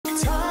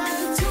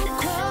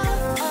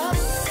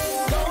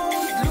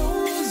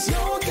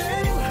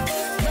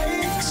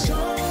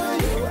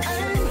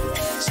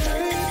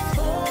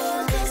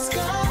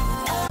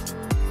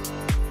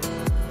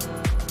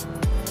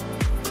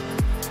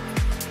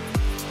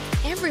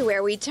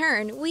Everywhere we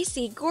turn, we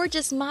see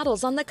gorgeous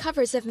models on the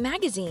covers of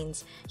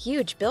magazines,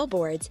 huge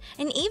billboards,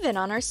 and even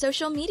on our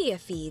social media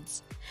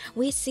feeds.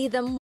 We see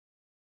them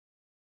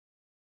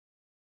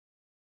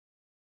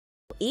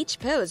each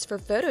pose for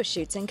photo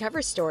shoots and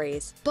cover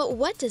stories. But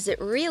what does it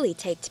really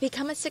take to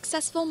become a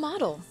successful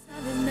model?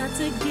 Not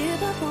to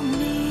give up on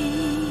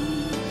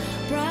me.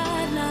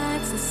 Bright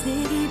lights, the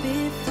city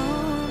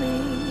before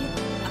me.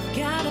 I've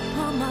got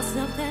upon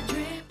myself that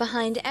dream.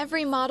 Behind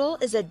every model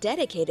is a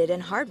dedicated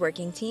and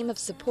hardworking team of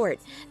support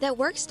that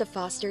works to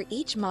foster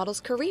each model's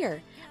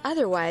career,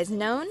 otherwise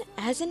known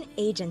as an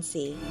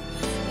agency.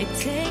 It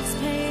takes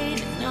pain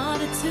in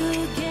order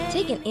to get.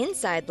 Take an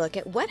inside look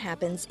at what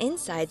happens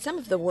inside some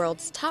of the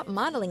world's top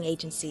modeling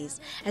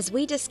agencies as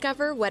we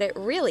discover what it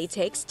really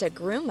takes to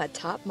groom a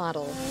top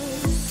model.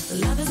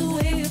 Love is a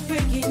way of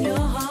breaking your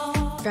heart.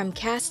 From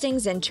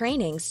castings and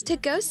trainings to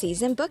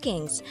go-sees and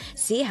bookings,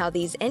 see how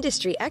these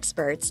industry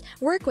experts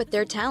work with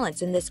their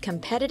talents in this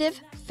competitive,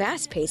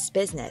 fast-paced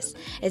business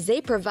as they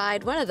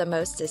provide one of the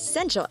most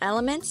essential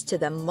elements to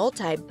the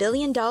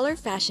multi-billion-dollar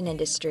fashion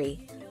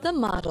industry, the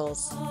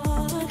models.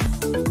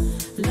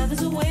 Love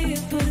is a way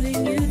of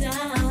putting you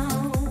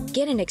down.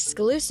 Get an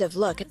exclusive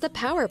look at the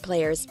power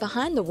players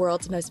behind the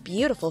world's most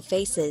beautiful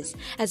faces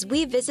as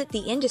we visit the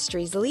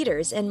industry's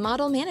leaders in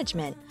model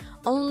management,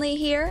 only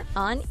here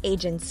on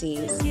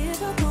Agencies.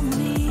 Give up on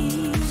me.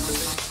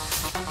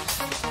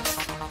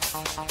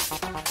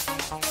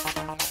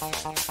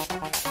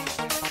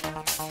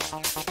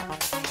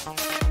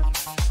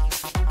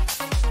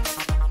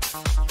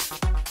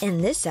 In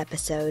this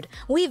episode,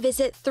 we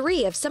visit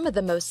 3 of some of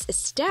the most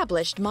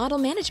established model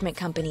management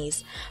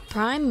companies: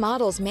 Prime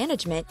Models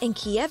Management in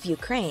Kiev,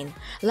 Ukraine,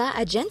 La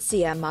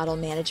Agencia Model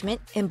Management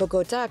in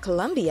Bogota,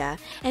 Colombia,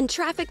 and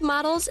Traffic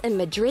Models in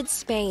Madrid,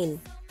 Spain.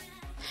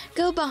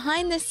 Go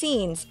behind the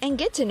scenes and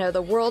get to know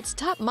the world's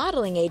top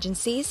modeling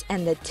agencies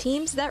and the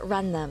teams that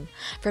run them,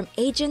 from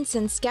agents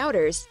and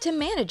scouters to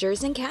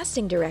managers and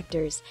casting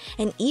directors,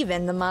 and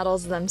even the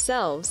models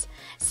themselves.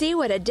 See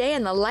what a day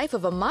in the life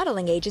of a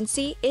modeling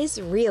agency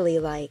is really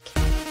like.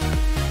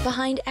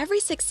 Behind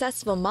every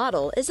successful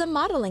model is a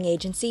modeling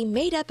agency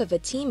made up of a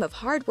team of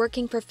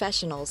hardworking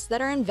professionals that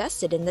are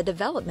invested in the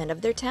development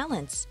of their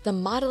talents. The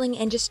modeling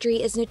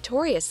industry is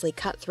notoriously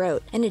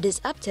cutthroat, and it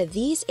is up to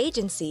these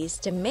agencies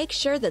to make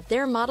sure that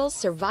their models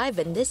survive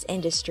in this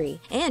industry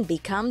and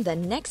become the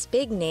next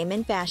big name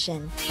in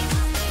fashion.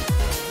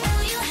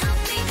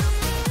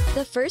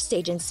 The first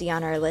agency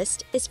on our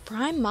list is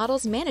Prime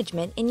Models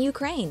Management in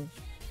Ukraine.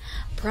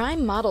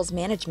 Prime Models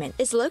Management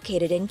is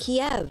located in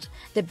Kiev,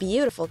 the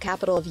beautiful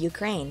capital of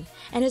Ukraine,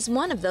 and is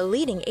one of the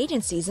leading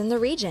agencies in the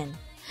region.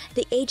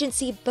 The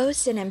agency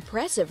boasts an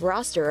impressive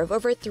roster of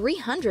over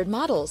 300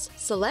 models,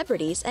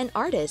 celebrities, and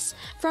artists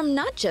from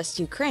not just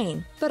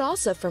Ukraine, but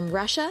also from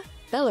Russia,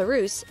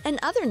 Belarus, and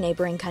other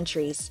neighboring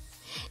countries.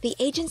 The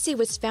agency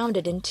was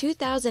founded in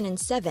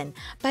 2007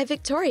 by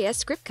Victoria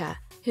Skripka,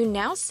 who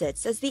now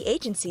sits as the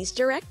agency's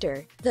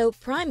director. Though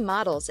Prime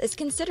Models is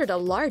considered a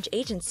large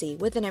agency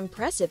with an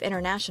impressive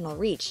international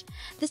reach,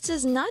 this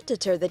does not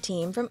deter the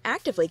team from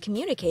actively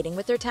communicating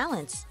with their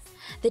talents.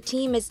 The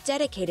team is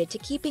dedicated to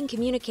keeping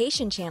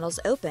communication channels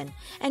open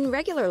and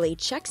regularly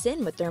checks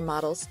in with their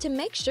models to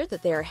make sure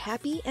that they are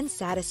happy and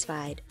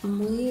satisfied.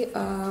 Мы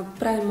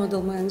Prime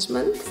Model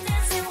Management.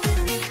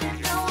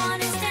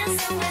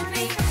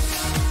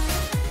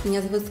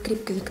 Меня зовут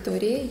Скрипка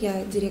Виктория,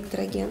 я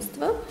директор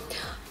агентства.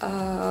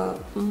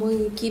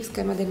 Мы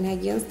киевское модельное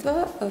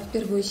агентство, в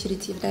первую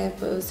очередь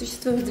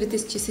существуем с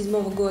 2007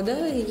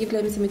 года и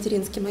являемся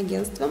материнским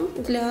агентством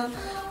для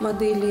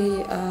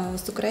моделей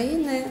с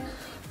Украины.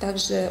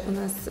 Также у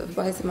нас в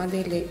базе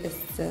моделей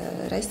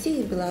из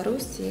России,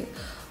 Беларуси,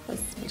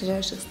 с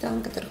ближайших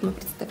стран, которых мы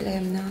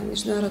представляем на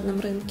международном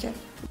рынке.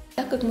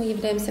 Так как мы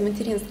являемся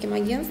материнским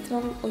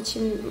агентством,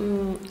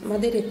 очень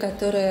модели,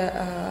 которые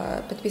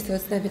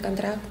подписывают с нами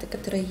контракты,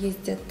 которые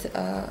ездят,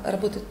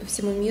 работают по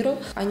всему миру,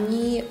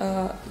 они,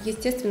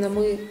 естественно,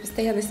 мы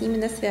постоянно с ними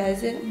на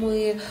связи,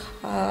 мы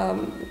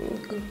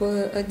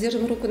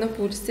держим руку на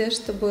пульсе,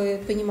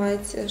 чтобы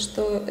понимать,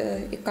 что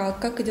и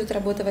как идет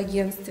работа в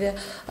агентстве,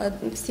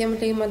 всем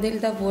ли модель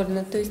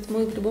довольна. То есть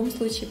мы в любом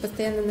случае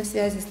постоянно на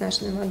связи с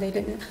нашими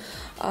моделями.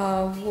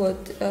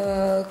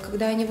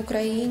 Когда они в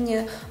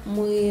Украине,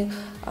 мы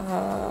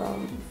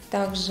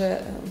также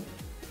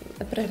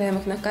отправляем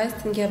их на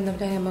кастинги,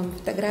 обновляем им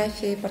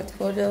фотографии,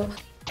 портфолио.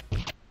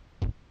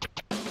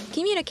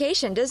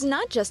 Communication does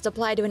not just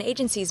apply to an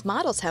agency's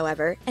models,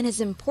 however, and is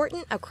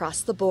important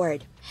across the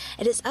board.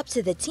 It is up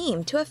to the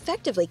team to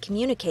effectively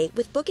communicate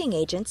with booking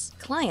agents,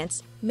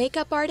 clients,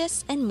 makeup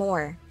artists, and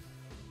more.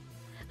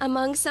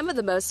 Among some of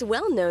the most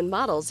well-known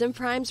models in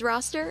Prime's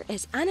roster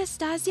is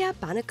Anastasia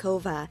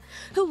Banakova,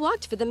 who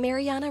walked for the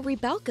Mariana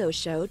Rebelko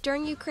show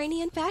during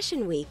Ukrainian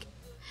Fashion Week.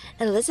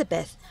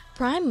 Elizabeth,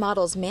 Prime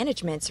Models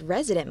Management's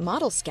resident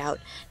model scout,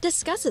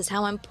 discusses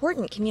how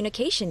important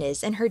communication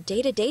is in her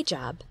day-to-day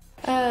job.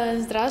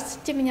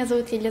 Здравствуйте, меня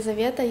зовут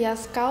Елизавета, я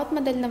скаут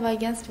модельного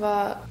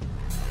агентства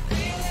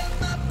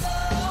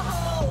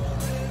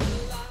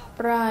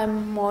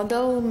Prime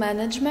Model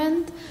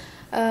Management.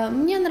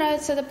 Мне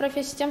нравится эта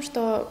профессия тем,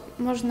 что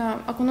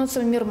можно окунуться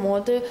в мир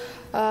моды,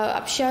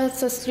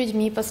 общаться с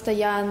людьми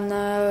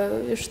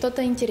постоянно,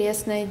 что-то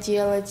интересное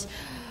делать,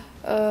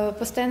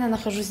 постоянно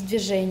нахожусь в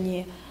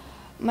движении.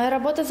 Моя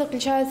работа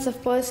заключается в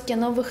поиске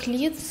новых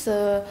лиц,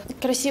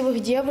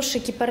 красивых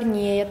девушек и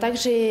парней, а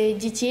также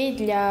детей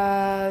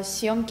для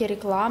съемки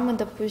рекламы,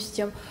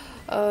 допустим.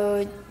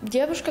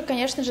 Девушка,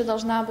 конечно же,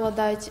 должна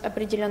обладать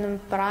определенными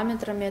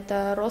параметрами.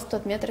 Это рост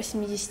от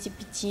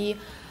 1,75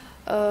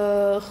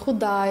 м,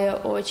 худая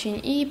очень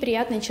и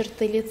приятные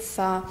черты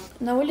лица.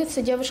 На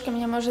улице девушка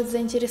меня может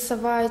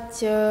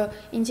заинтересовать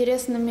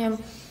интересными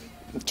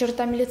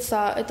чертами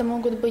лица. Это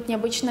могут быть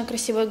необычно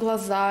красивые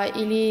глаза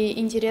или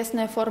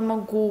интересная форма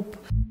губ.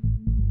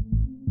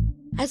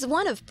 As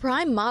one of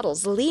Prime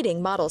Model's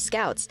leading model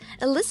scouts,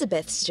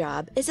 Elizabeth's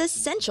job is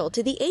essential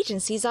to the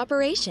agency's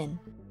operation.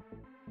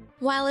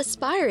 While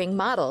aspiring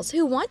models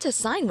who want to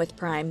sign with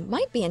Prime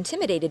might be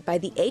intimidated by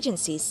the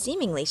agency's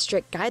seemingly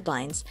strict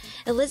guidelines,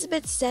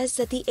 Elizabeth says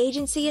that the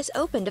agency is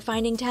open to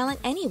finding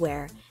talent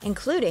anywhere,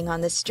 including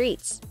on the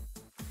streets.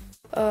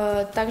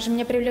 Также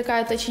меня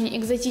привлекает очень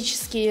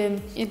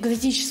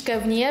экзотическая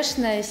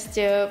внешность,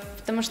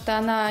 потому что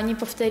она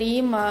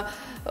неповторима,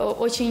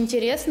 очень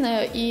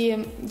интересная,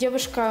 и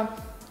девушка,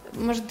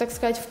 можно так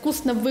сказать,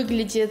 вкусно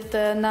выглядит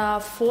на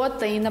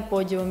фото и на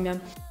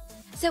подиуме.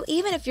 So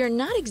even if you're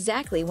not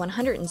exactly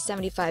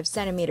 175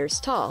 centimeters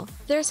tall,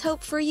 there's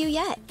hope for you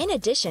yet. In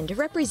addition to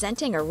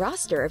representing a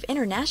roster of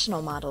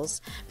international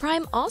models,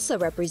 Prime also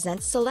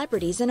represents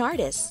celebrities and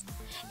artists.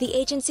 The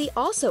agency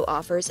also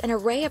offers an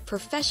array of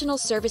professional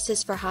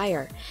services for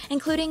hire,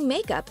 including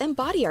makeup and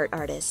body art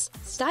artists,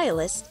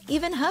 stylists,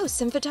 even hosts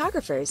and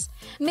photographers,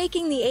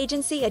 making the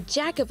agency a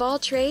jack of all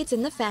trades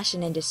in the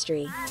fashion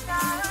industry.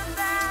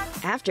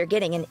 After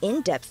getting an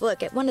in-depth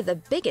look at one of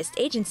the biggest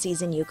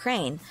agencies in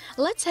Ukraine,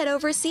 let's head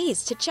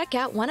overseas to check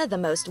out one of the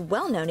most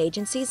well-known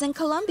agencies in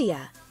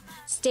Colombia.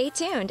 Stay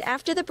tuned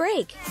after the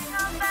break.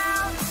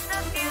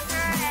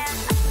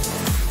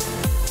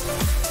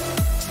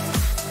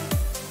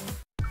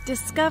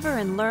 Discover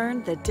and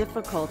learn the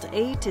difficult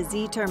A to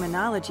Z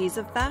terminologies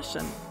of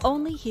fashion,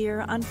 only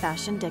here on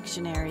Fashion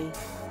Dictionary.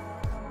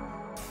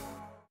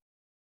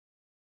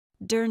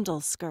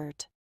 Dirndl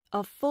skirt.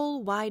 A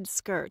full wide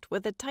skirt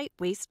with a tight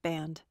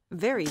waistband.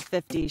 Very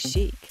 50s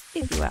chic,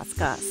 if you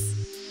ask us.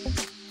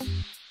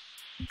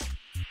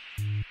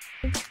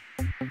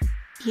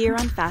 Here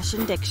on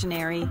Fashion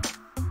Dictionary.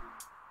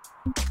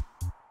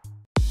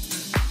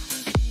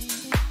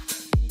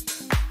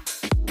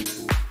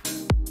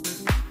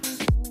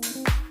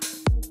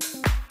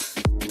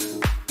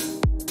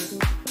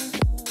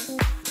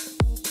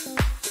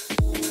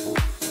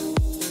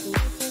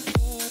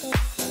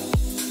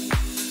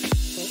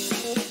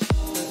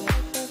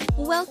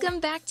 Welcome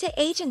back to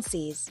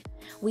Agencies.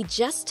 We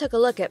just took a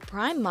look at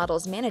Prime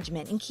Models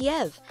Management in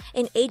Kiev,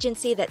 an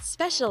agency that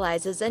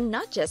specializes in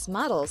not just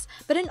models,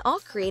 but in all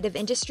creative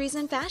industries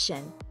and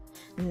fashion.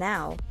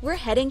 Now, we're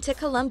heading to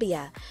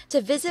Colombia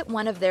to visit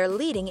one of their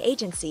leading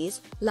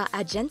agencies, La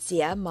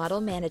Agencia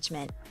Model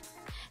Management.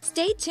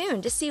 Stay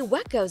tuned to see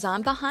what goes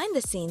on behind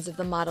the scenes of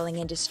the modeling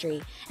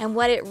industry and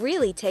what it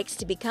really takes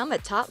to become a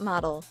top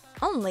model,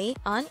 only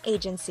on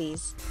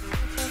Agencies.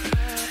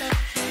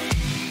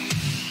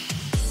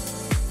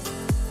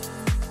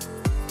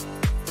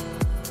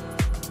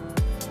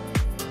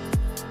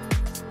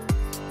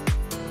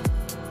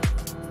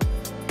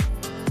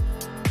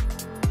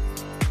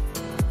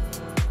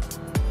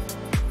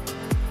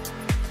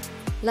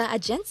 La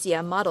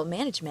Agencia Model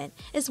Management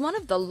is one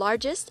of the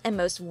largest and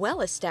most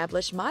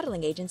well-established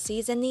modeling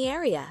agencies in the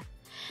area.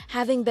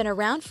 Having been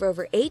around for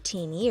over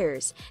 18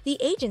 years, the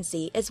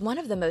agency is one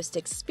of the most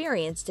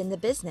experienced in the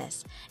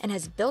business and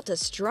has built a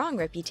strong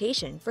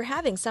reputation for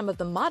having some of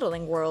the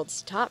modeling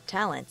world's top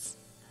talents.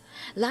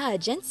 La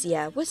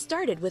Agencia was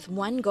started with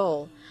one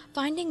goal: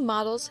 finding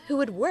models who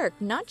would work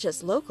not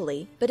just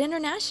locally, but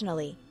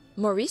internationally.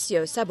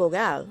 Mauricio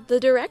Sabogal, the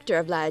director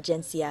of La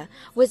Agencia,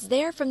 was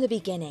there from the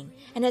beginning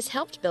and has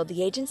helped build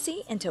the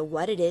agency into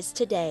what it is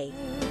today.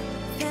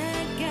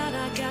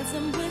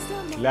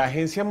 La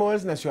agencia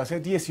Models nació hace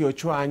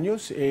 18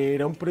 años.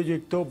 Era un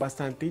proyecto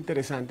bastante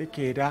interesante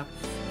que era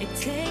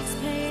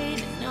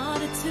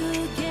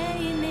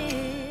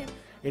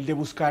el de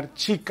buscar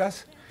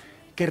chicas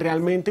que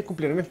realmente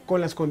cumplieran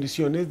con las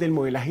condiciones del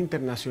modelaje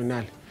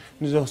internacional.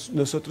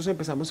 Nosotros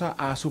empezamos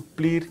a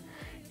suplir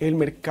el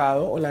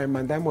mercado o la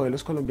demanda de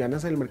modelos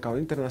colombianas en el mercado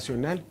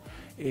internacional.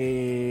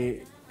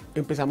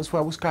 Fue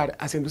a buscar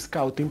haciendo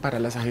scouting para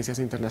las agencias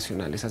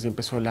internacionales. Así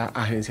empezó la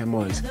agencia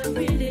Models.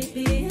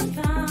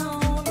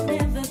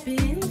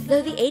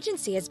 Though the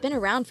agency has been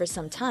around for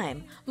some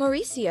time,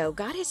 Mauricio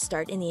got his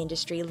start in the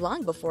industry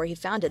long before he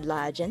founded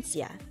La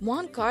Agencia.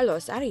 Juan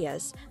Carlos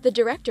Arias, the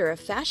director of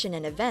fashion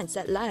and events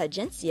at La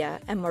Agencia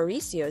and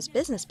Mauricio's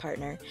business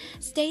partner,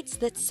 states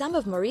that some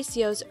of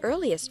Mauricio's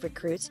earliest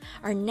recruits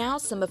are now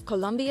some of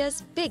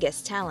Colombia's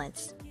biggest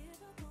talents.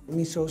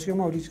 Mi socio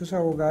Mauricio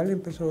Sabogal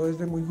empezó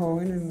desde muy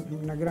joven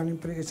en una gran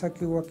empresa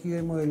que hubo aquí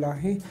de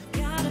modelaje.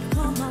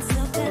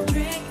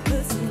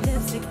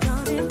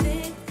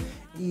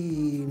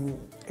 Y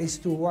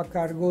estuvo a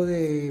cargo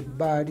de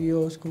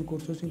varios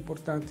concursos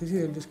importantes y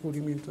del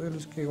descubrimiento de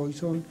los que hoy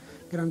son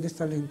grandes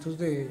talentos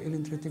del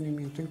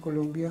entretenimiento en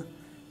Colombia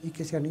y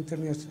que se han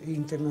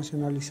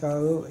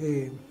internacionalizado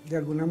de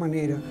alguna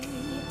manera.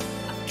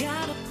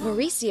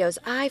 Mauricio's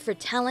eye for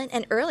talent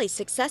and early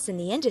success in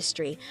the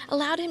industry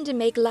allowed him to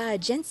make La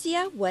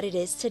Agencia what it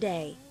is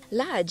today.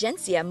 La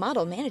Agencia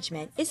Model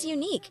Management is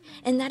unique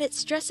in that it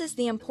stresses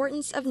the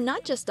importance of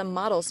not just a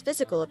model's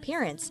physical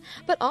appearance,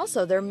 but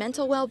also their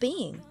mental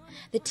well-being.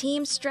 The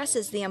team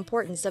stresses the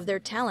importance of their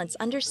talents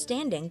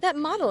understanding that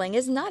modeling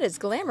is not as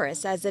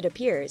glamorous as it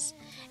appears,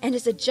 and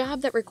is a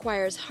job that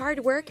requires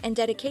hard work and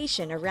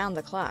dedication around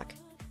the clock.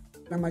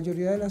 La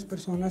mayoría de las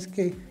personas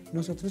que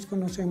nosotros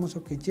conocemos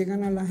o que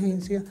llegan a la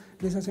agencia,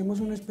 les hacemos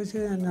una especie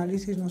de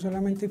análisis no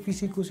solamente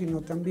físico,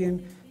 sino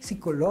también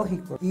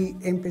psicológico. Y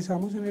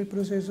empezamos en el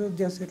proceso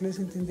de hacerles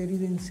entender y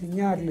de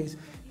enseñarles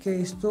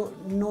que esto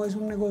no es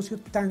un negocio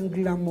tan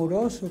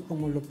glamoroso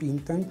como lo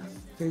pintan,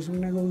 que es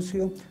un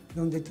negocio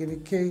donde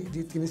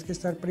tienes que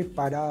estar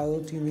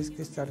preparado, tienes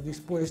que estar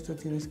dispuesto,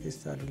 tienes que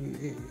estar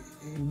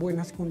en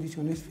buenas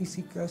condiciones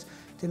físicas,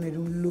 tener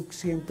un look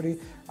siempre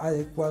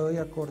adecuado y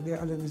acorde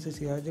a las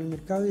necesidades del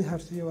mercado y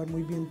dejarse llevar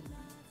muy bien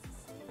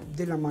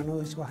de la mano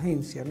de su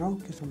agencia, ¿no?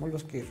 Que somos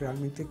los que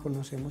realmente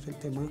conocemos el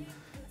tema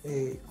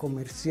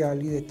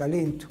comercial y de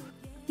talento.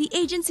 The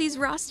agency's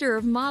roster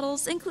of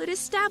models include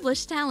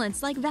established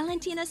talents like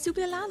Valentina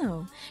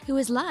Supilano, who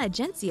is La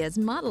Agencia's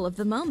model of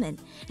the moment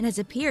and has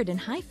appeared in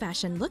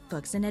high-fashion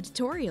lookbooks and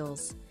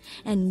editorials,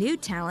 and new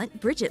talent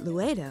Bridget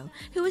Luedo,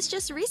 who was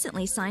just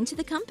recently signed to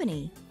the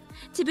company.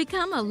 To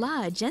become a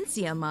La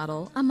Agencia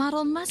model, a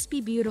model must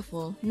be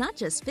beautiful, not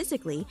just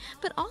physically,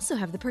 but also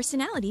have the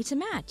personality to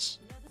match.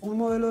 Un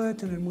modelo debe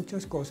tener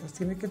muchas cosas,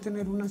 tiene que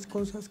tener unas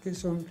cosas que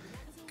son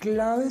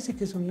claves y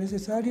que son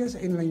necesarias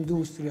en la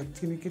industria.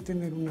 Tiene que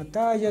tener una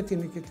talla,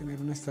 tiene que tener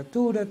una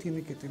estatura,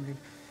 tiene que tener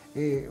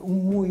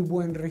un muy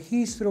buen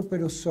registro,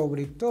 pero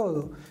sobre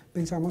todo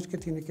pensamos que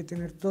tiene que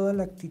tener toda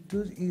la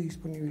actitud y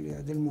disponibilidad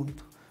del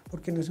mundo,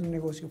 porque no es un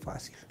negocio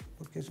fácil,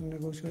 porque es un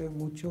negocio de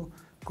mucho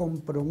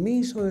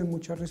compromiso, de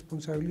mucha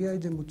responsabilidad y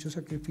de mucho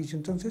sacrificio.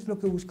 Entonces lo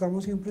que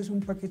buscamos siempre es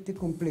un paquete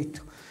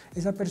completo,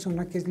 esa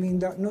persona que es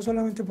linda no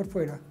solamente por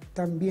fuera,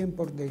 también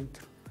por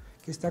dentro,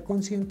 que está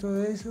consciente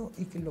de eso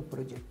y que lo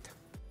proyecta.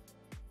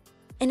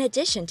 In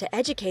addition to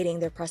educating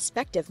their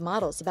prospective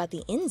models about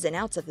the ins and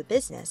outs of the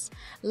business,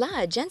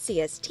 La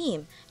Agencia's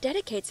team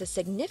dedicates a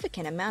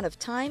significant amount of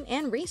time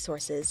and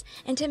resources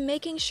into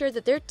making sure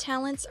that their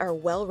talents are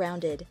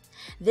well-rounded.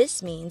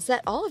 This means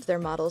that all of their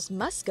models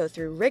must go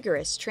through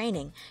rigorous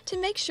training to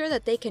make sure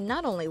that they can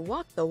not only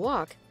walk the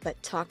walk,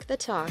 but talk the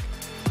talk.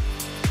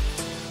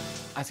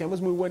 Hacíamos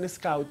muy buen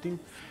scouting,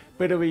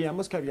 pero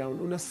veíamos que había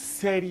una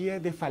serie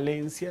de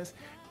falencias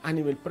a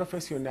nivel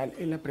profesional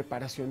en la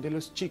preparación de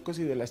los chicos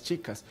y de las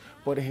chicas.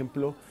 Por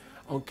ejemplo,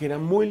 aunque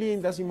eran muy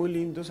lindas y muy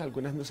lindos,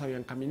 algunas no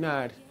sabían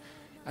caminar,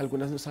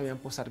 algunas no sabían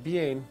posar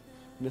bien,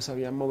 no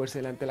sabían moverse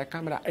delante de la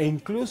cámara e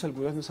incluso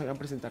algunas no sabían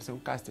presentarse a un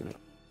casting.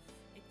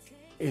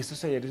 Estos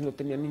talleres no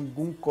tenían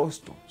ningún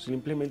costo,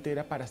 simplemente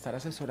era para estar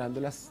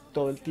asesorándolas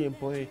todo el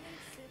tiempo de,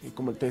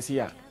 como te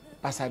decía,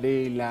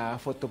 pasarela,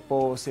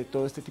 fotopose,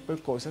 todo este tipo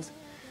de cosas.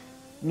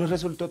 Nos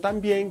resultó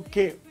también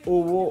que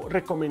hubo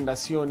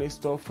recomendaciones,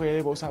 todo fue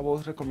de voz a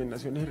voz,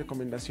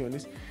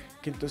 recomendaciones,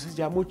 que entonces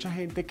ya mucha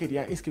gente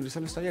quería inscribirse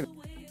a los talleres.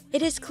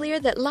 It is clear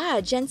that La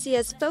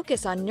Agencia's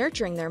focus on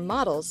nurturing their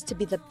models to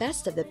be the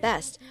best of the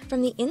best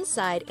from the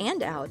inside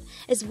and out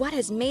is what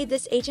has made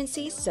this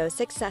agency so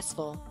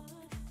successful.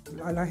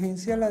 A la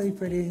agencia la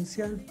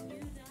diferencian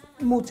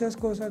muchas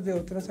cosas de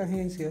otras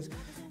agencias,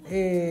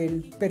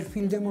 el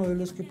perfil de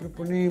modelos que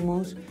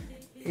proponemos,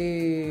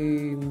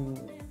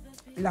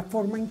 la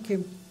forma en que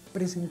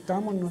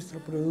presentamos nuestro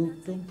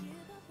producto,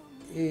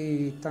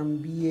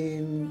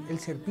 también el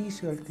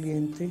servicio al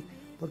cliente,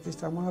 porque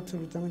estamos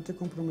absolutamente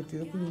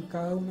comprometidos con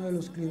cada uno de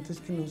los clientes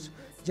que nos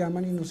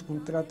llaman y nos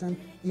contratan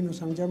y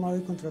nos han llamado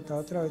y contratado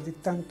a través de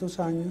tantos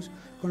años,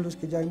 con los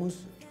que ya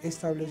hemos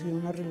establecido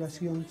una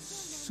relación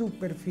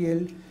súper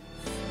fiel.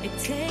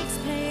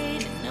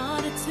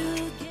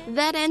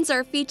 That ends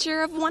our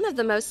feature of one of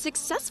the most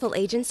successful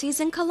agencies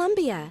in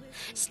Colombia.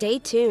 Stay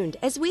tuned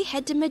as we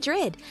head to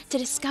Madrid to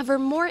discover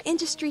more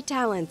industry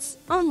talents,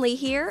 only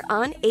here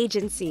on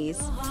Agencies.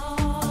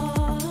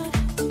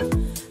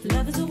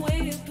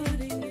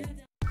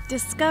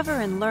 Discover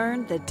and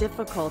learn the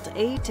difficult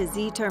A to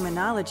Z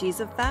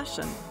terminologies of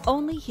fashion,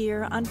 only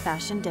here on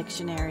Fashion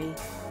Dictionary.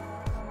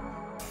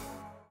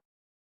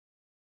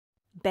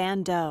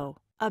 Bandeau,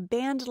 a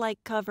band-like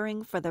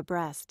covering for the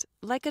breast,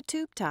 like a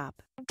tube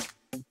top.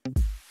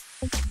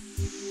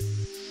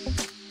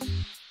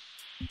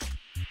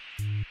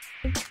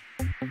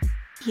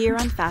 Here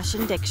on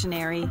Fashion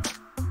Dictionary.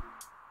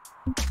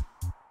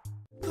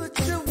 Put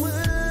your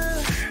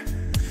word,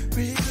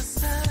 read the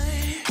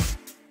sign.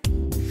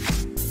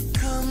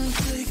 Come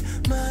take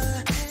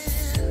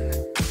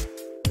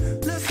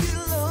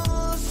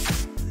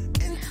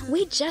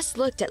just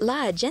looked at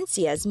La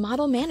Agencia's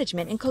model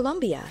management in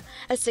Colombia,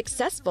 a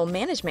successful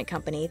management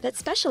company that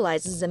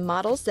specializes in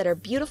models that are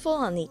beautiful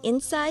on the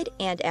inside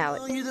and out.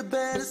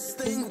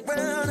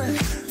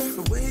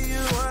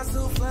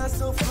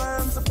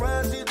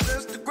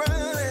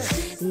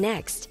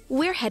 Next,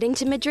 we're heading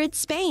to Madrid,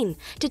 Spain,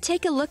 to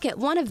take a look at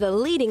one of the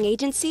leading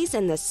agencies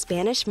in the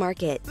Spanish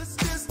market.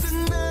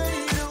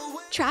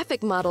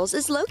 Traffic Models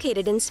is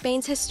located in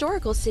Spain's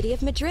historical city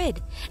of Madrid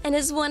and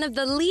is one of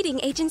the leading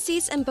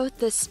agencies in both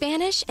the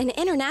Spanish and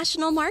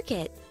international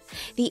market.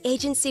 The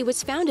agency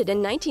was founded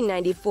in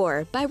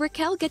 1994 by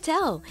Raquel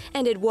Gatell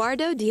and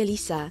Eduardo de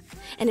Elisa,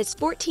 and is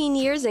 14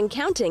 years and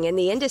counting in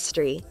the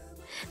industry.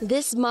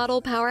 This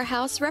model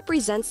powerhouse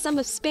represents some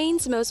of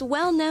Spain's most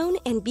well-known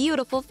and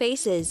beautiful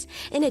faces,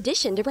 in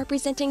addition to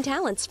representing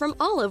talents from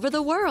all over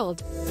the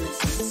world.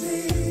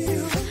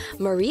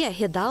 Maria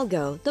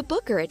Hidalgo, the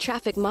booker at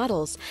Traffic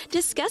Models,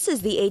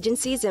 discusses the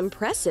agency's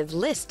impressive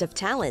list of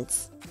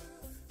talents.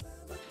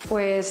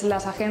 Pues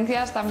las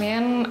agencias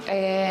también,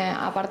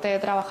 aparte de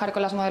trabajar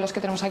con las modelos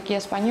que tenemos aquí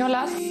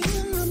españolas,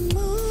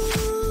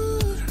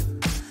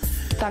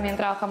 también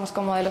trabajamos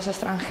con modelos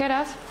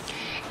extranjeras.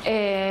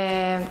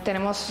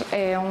 Tenemos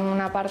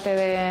una parte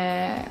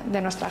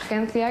de nuestra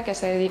agencia que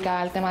se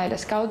dedica al tema del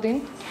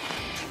scouting,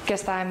 que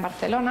está en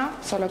Barcelona,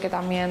 solo que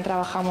también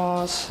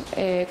trabajamos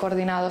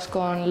coordinados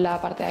con la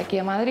parte de aquí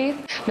de Madrid.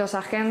 Los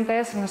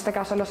agentes, en este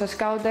caso los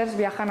scouters,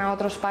 viajan a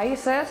otros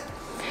países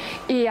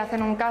y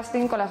hacen un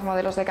casting con las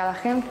modelos de cada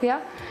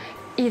agencia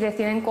y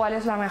deciden cuál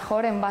es la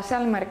mejor en base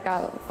al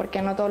mercado,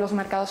 porque no todos los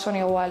mercados son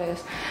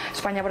iguales.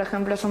 España, por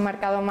ejemplo, es un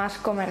mercado más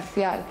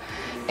comercial,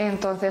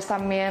 entonces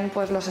también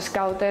pues, los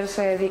scouters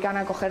se dedican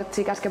a coger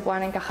chicas que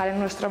puedan encajar en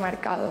nuestro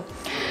mercado.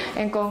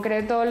 En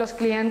concreto, los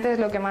clientes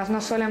lo que más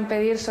nos suelen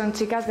pedir son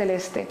chicas del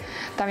este.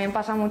 También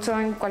pasa mucho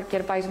en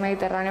cualquier país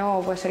mediterráneo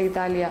o puede ser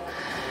Italia,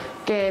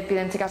 que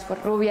piden chicas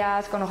pues,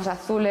 rubias, con ojos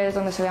azules,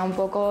 donde se vea un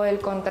poco el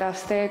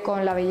contraste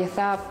con la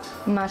belleza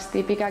más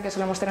típica que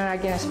solemos tener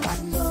aquí en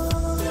España.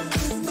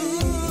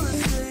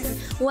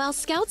 While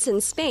scouts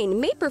in Spain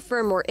may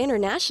prefer more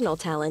international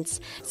talents,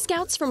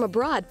 scouts from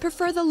abroad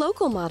prefer the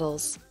local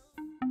models.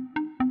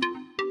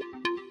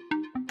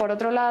 Por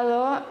otro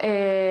lado,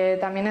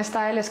 también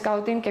está el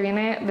scouting que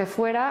viene de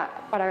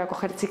fuera para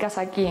acoger chicas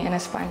aquí en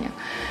España.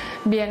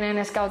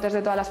 Vienen scouters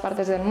de todas las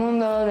partes del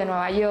mundo, de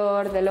Nueva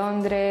York, de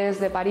Londres,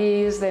 de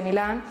París, de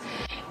Milán,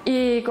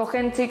 y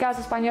cogen chicas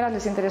españolas,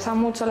 les interesan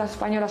mucho las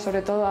españolas,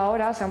 sobre todo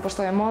ahora, se han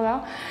puesto de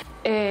moda.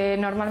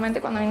 Normalmente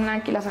cuando vienen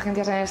aquí las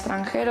agencias en el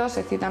extranjero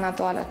se citan a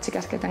todas las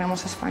chicas que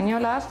tenemos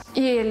españolas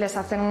y les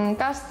hacen un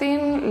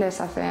casting,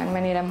 les hacen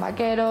venir en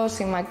vaqueros,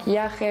 sin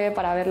maquillaje,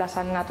 para verlas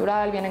al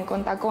natural, vienen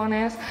con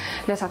tacones,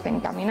 les hacen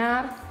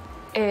caminar,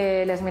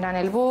 les miran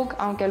el book,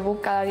 aunque el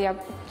book cada día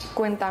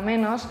cuenta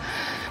menos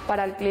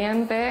para el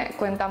cliente,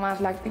 cuenta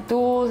más la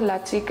actitud,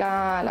 la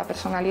chica, la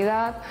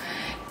personalidad.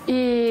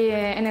 Y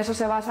en eso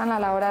se basan a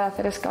la hora de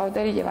hacer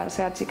scouter y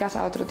llevarse a chicas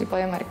a otro tipo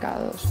de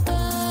mercados.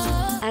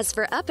 As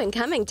for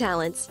up-and-coming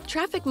talents,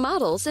 Traffic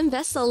Models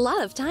invests a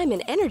lot of time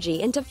and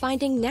energy into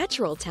finding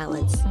natural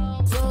talents.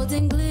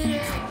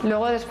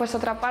 Luego después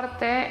otra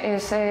parte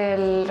es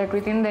el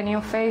recruiting de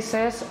new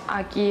faces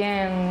aquí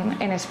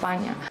en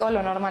España.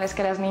 Lo normal es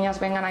que las niñas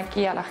vengan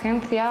aquí a la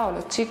agencia o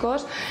los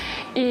chicos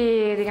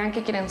y digan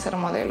que quieren ser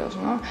modelos,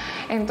 ¿no?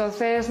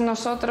 Entonces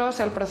nosotros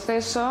el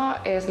proceso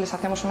es les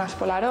hacemos unas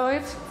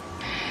Polaroids,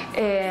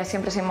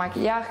 siempre sin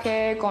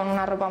maquillaje, con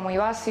una ropa muy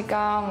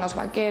básica, unos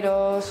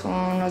vaqueros,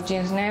 unos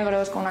jeans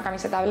negros con una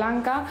camiseta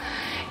blanca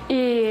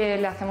y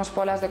le hacemos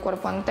polas de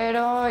cuerpo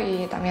entero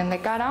y también de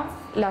cara.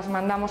 Las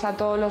mandamos a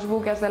todos los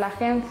bookers de la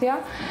agencia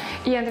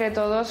y entre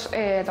todos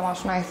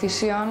tomamos una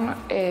decisión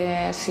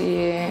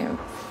si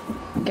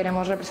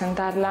queremos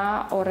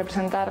representarla o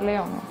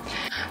representarle o no.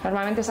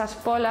 Normalmente esas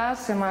polas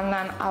se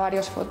mandan a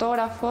varios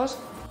fotógrafos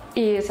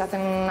y se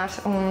hacen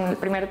un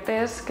primer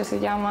test que se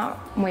llama,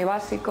 muy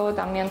básico,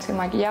 también sin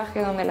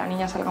maquillaje, donde la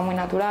niña salga muy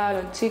natural o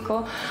el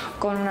chico,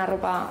 con una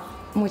ropa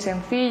muy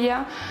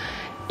sencilla.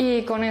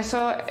 Y con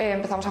eso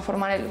empezamos a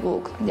formar el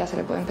book. Ya se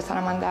le puede empezar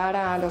a mandar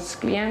a los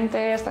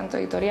clientes, tanto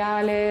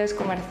editoriales,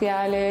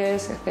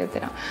 comerciales,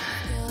 etc.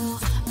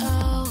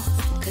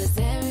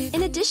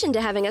 In addition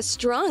to having a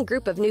strong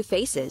group of new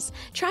faces,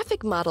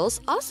 Traffic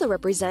Models also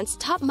represents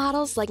top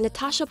models like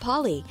Natasha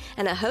Pauly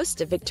and a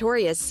host of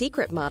Victoria's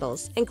Secret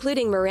models,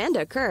 including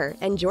Miranda Kerr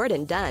and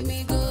Jordan Dunn.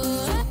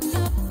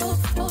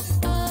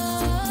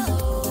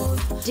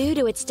 Due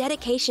to its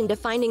dedication to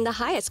finding the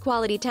highest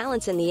quality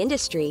talents in the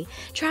industry,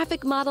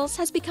 Traffic Models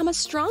has become a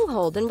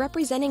stronghold in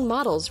representing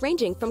models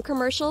ranging from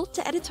commercial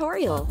to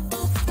editorial.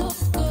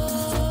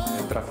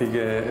 Traffic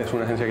es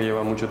una agencia que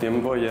lleva mucho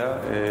tiempo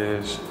ya,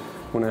 es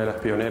una de las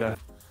pioneras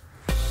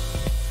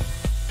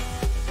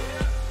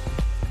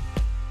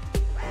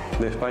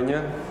de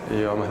España,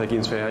 lleva más de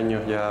 15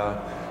 años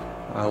ya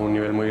a un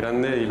nivel muy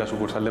grande y la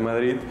sucursal de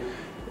Madrid,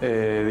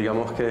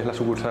 digamos que es la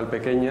sucursal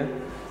pequeña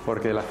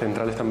porque la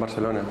central está en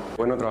Barcelona.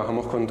 Bueno,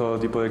 trabajamos con todo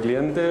tipo de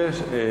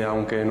clientes,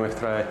 aunque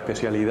nuestra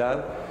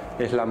especialidad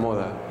es la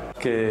moda.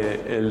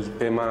 que el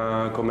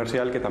tema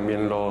comercial, que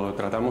también lo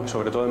tratamos,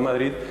 sobre todo en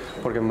Madrid,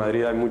 porque en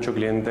Madrid hay mucho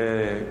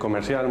cliente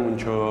comercial,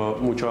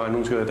 mucho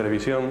anuncio de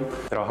televisión.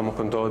 Trabajamos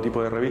con todo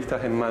tipo de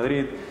revistas. En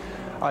Madrid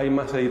hay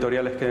más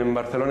editoriales que en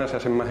Barcelona, se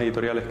hacen más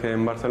editoriales que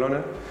en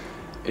Barcelona,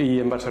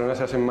 y en Barcelona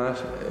se hacen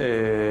más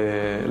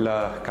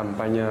las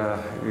campañas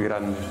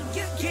grandes.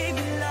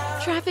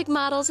 Traffic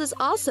models is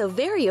also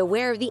very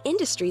aware of the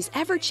industry's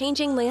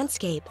ever-changing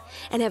landscape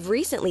and have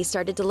recently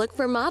started to look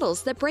for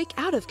models that break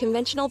out of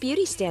conventional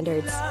beauty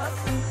standards.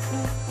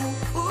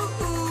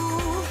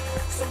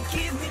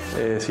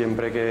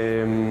 Siempre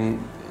que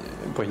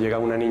pues llega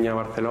una niña a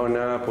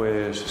Barcelona,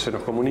 pues se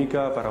nos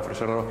comunica para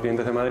ofrecerla a los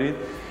clientes de Madrid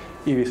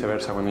y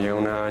viceversa. Cuando llega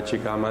una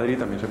chica a Madrid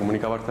también se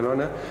comunica a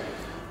Barcelona.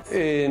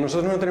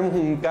 Nosotros no tenemos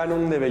un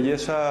canon de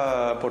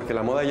belleza porque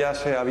la moda ya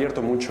se ha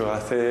abierto mucho.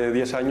 Hace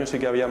 10 años sí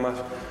que había más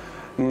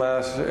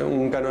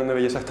un canon de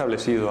belleza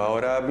establecido.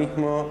 Ahora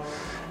mismo,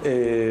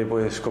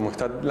 pues como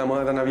está la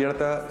moda tan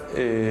abierta,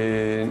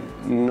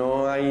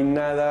 no hay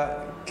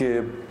nada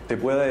que te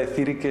pueda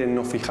decir que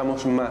nos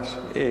fijamos más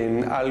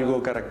en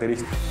algo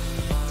característico.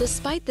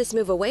 Despite this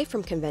move away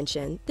from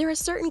convention, there are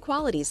certain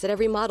qualities that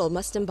every model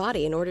must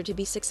embody in order to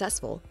be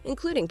successful,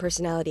 including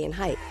personality and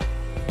height.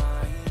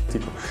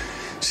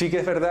 Sí que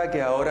es verdad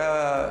que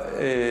ahora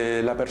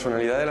la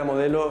personalidad de la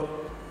modelo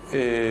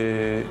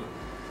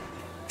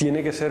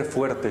tiene que ser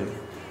fuerte,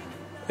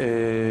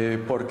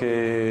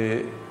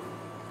 porque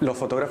los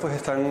fotógrafos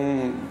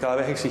están cada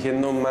vez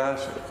exigiendo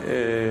más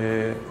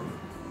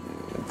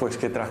pues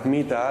que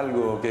transmita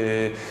algo,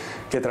 que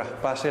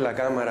traspase la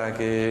cámara,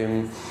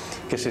 que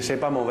se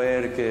sepa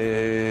mover,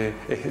 que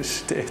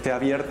esté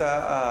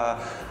abierta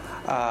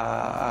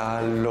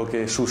a lo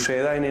que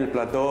suceda en el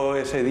plató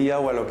ese día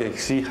o a lo que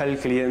exija el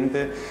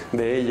cliente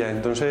de ella.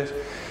 Entonces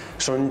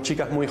son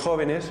chicas muy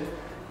jóvenes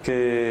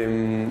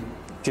que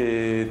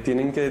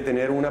tienen que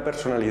tener una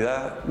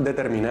personalidad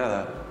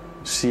determinada,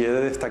 si he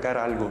de destacar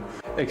algo.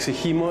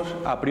 Exigimos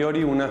a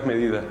priori unas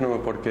medidas,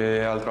 ¿no?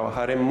 Porque al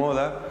trabajar en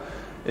moda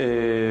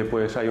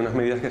pues hay unas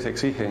medidas que se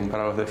exigen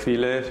para los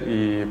desfiles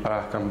y para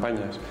las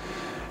campañas.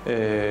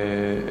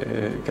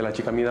 Que la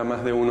chica mida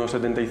más de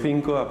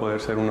 1,75, a poder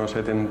ser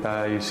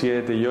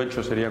 1,77 y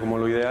 8 sería como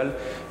lo ideal,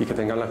 y que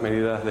tengan las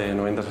medidas de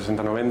 90,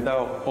 60, 90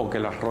 o que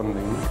las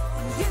ronden, ¿no?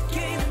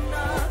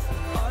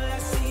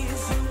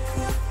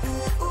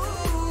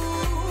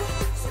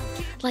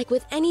 Like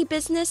with any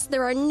business,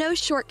 there are no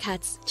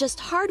shortcuts, just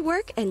hard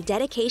work and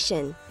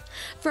dedication.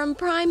 From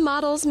Prime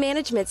Models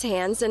Management's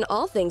hands in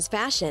all things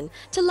fashion,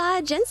 to La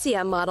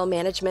Agencia Model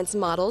Management's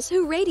models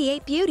who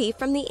radiate beauty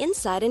from the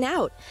inside and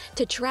out,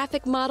 to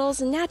Traffic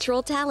Models'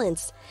 natural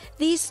talents.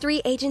 These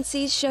three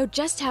agencies show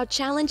just how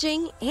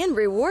challenging and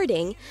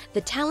rewarding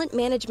the talent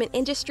management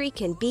industry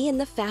can be in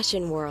the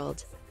fashion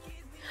world.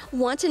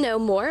 Want to know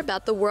more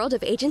about the world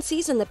of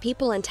agencies and the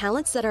people and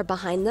talents that are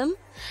behind them?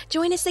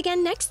 Join us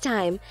again next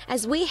time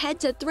as we head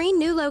to 3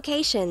 new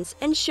locations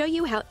and show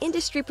you how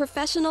industry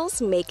professionals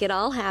make it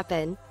all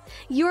happen.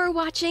 You're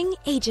watching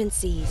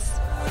Agencies.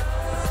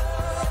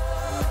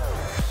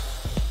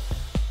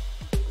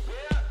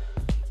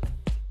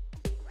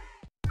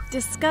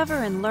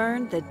 Discover and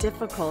learn the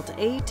difficult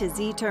A to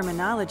Z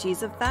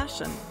terminologies of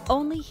fashion,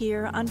 only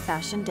here on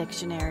Fashion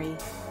Dictionary.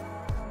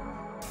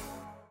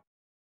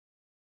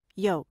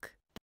 Yoke.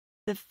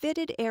 The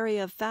fitted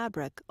area of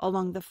fabric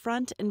along the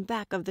front and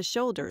back of the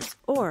shoulders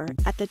or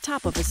at the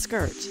top of a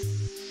skirt.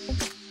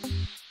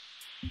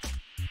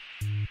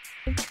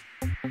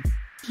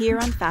 Here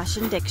on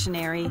Fashion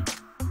Dictionary.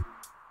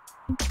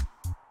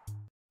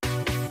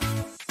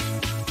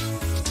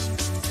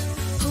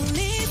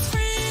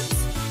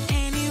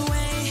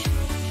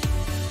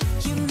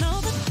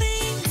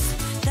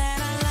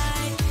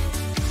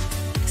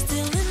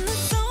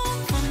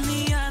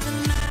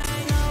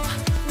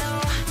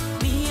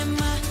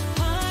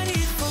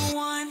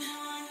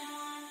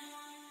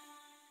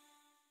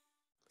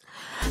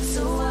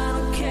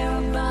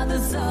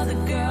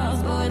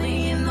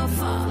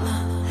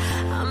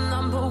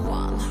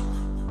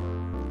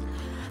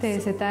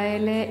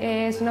 TZL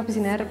es una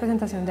oficina de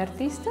representación de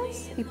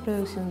artistas y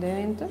producción de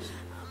eventos.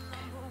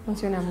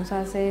 Funcionamos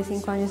hace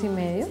 5 años y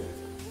medio.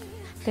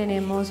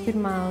 Tenemos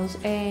firmados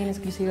en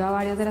exclusiva a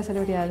varias de las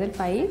celebridades del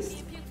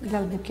país.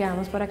 Las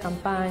buqueamos para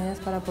campañas,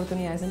 para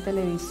oportunidades en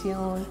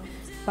televisión,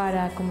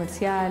 para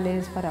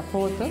comerciales, para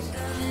fotos.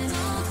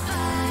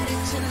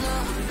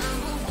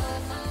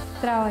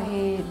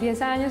 Trabajé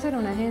 10 años en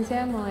una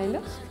agencia de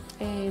modelos.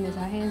 En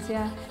esa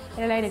agencia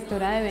era la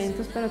directora de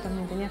eventos, pero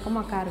también tenía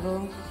como a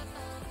cargo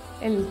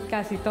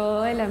casi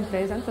todo de la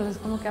empresa, entonces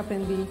como que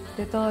aprendí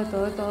de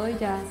todo y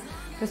ya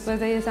después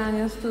de 10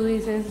 años tú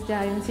dices ya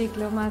hay un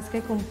ciclo más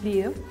que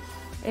cumplido.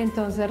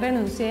 Entonces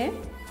renuncié,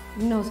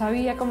 no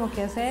sabía cómo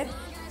qué hacer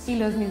y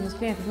los mismos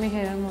clientes me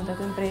dijeron monta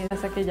tu empresa,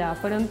 hasta que ya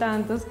fueron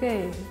tantos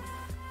que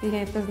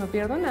dije pues no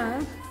pierdo nada,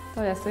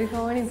 todavía estoy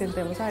joven,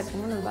 intentemos a ver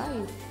cómo nos va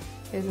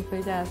y eso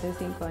fue ya hace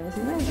 5 años y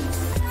medio.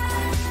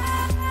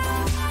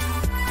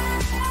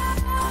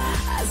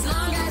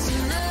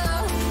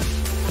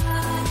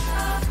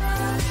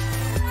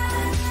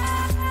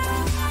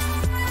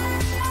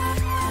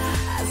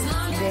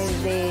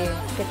 desde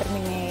que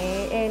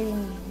terminé el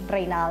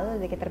reinado,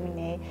 desde que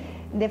terminé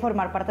de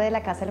formar parte de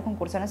la Casa del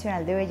Concurso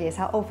Nacional de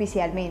Belleza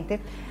oficialmente,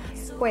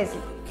 pues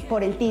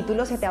por el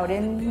título se te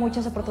abren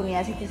muchas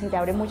oportunidades y se te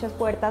abren muchas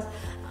puertas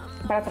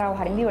para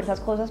trabajar en diversas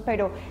cosas,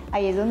 pero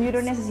ahí es donde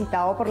uno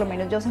necesitaba, o por lo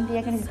menos yo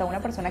sentía que necesitaba una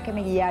persona que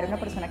me guiara, una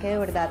persona que de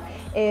verdad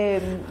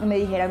me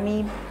dijera a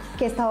mí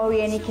qué estaba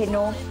bien y qué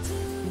no.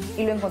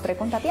 Y lo encontré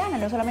con Tatiana,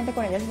 no solamente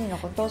con ella, sino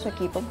con todo su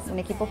equipo, un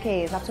equipo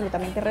que es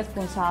absolutamente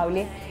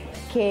responsable,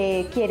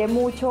 que quiere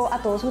mucho a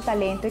todo su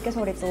talento y que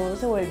sobre todo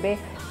se vuelve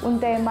un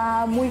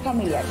tema muy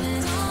familiar.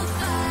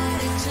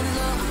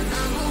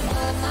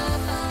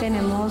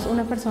 Tenemos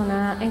una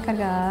persona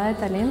encargada de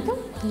talento,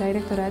 la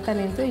directora de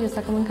talento, y ella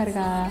está como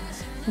encargada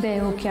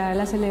de buquear a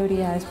las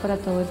celebridades para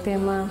todo el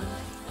tema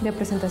de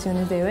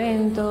presentaciones de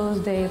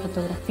eventos, de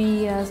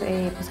fotografías,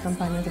 pues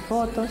campañas de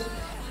fotos.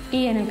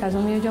 Y en el caso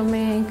mío yo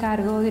me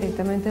encargo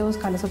directamente de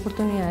buscar las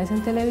oportunidades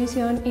en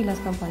televisión y las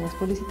campañas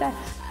publicitarias.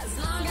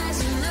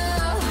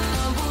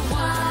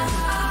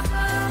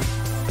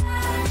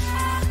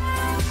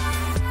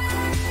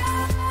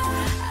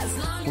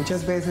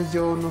 Muchas veces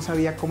yo no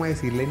sabía cómo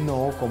decirle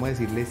no, cómo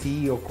decirle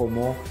sí o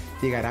cómo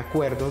llegar a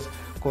acuerdos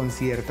con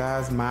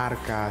ciertas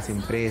marcas,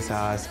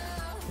 empresas,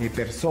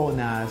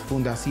 personas,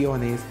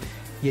 fundaciones,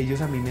 y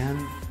ellos a mí me han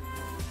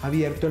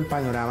abierto el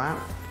panorama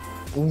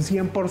un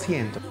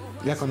 100%.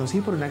 La conocí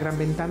por una gran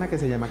ventana que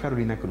se llama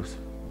Carolina Cruz.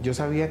 Yo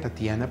sabía de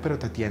Tatiana, pero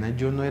Tatiana,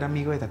 yo no era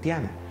amigo de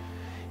Tatiana.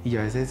 Y yo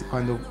a veces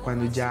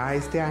cuando ya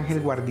este ángel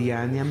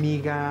guardián y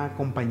amiga,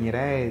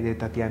 compañera de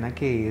Tatiana,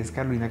 que es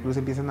Carolina Cruz,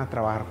 empiezan a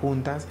trabajar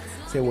juntas,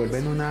 se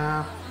vuelven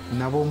una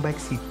bomba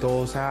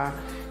exitosa,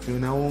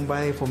 una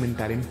bomba de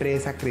fomentar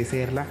empresa,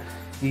 crecerla.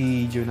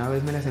 Y yo una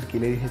vez me la acerqué y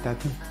le dije,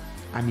 Tati,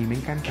 a mí me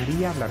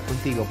encantaría hablar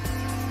contigo.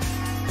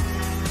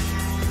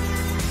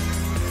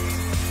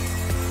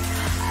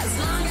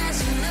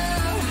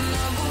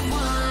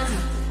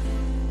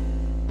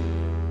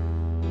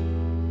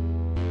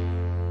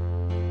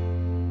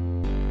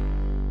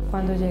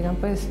 Cuando llegan,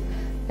 pues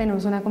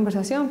tenemos una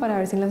conversación para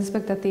ver si las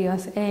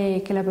expectativas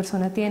que la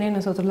persona tiene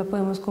nosotros la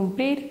podemos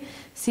cumplir,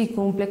 si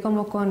cumple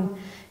como con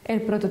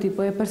el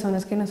prototipo de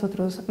personas que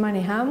nosotros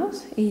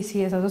manejamos, y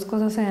si esas dos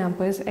cosas se dan,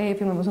 pues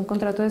firmamos un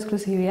contrato de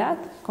exclusividad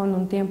con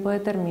un tiempo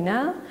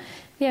determinado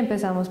y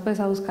empezamos pues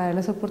a buscar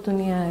las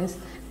oportunidades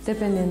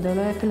dependiendo de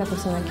lo que la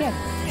persona quiera.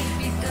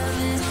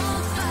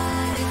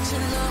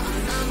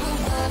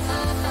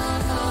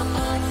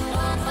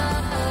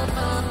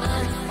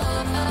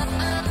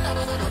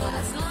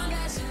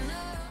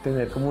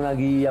 Tener como una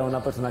guía,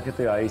 una persona que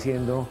te va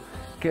diciendo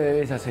qué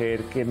debes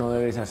hacer, qué no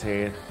debes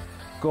hacer,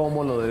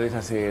 cómo lo debes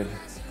hacer,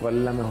 cuál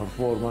es la mejor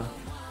forma,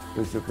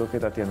 pues yo creo que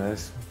Tatiana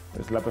es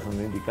la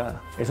persona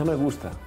indicada. Eso me gusta,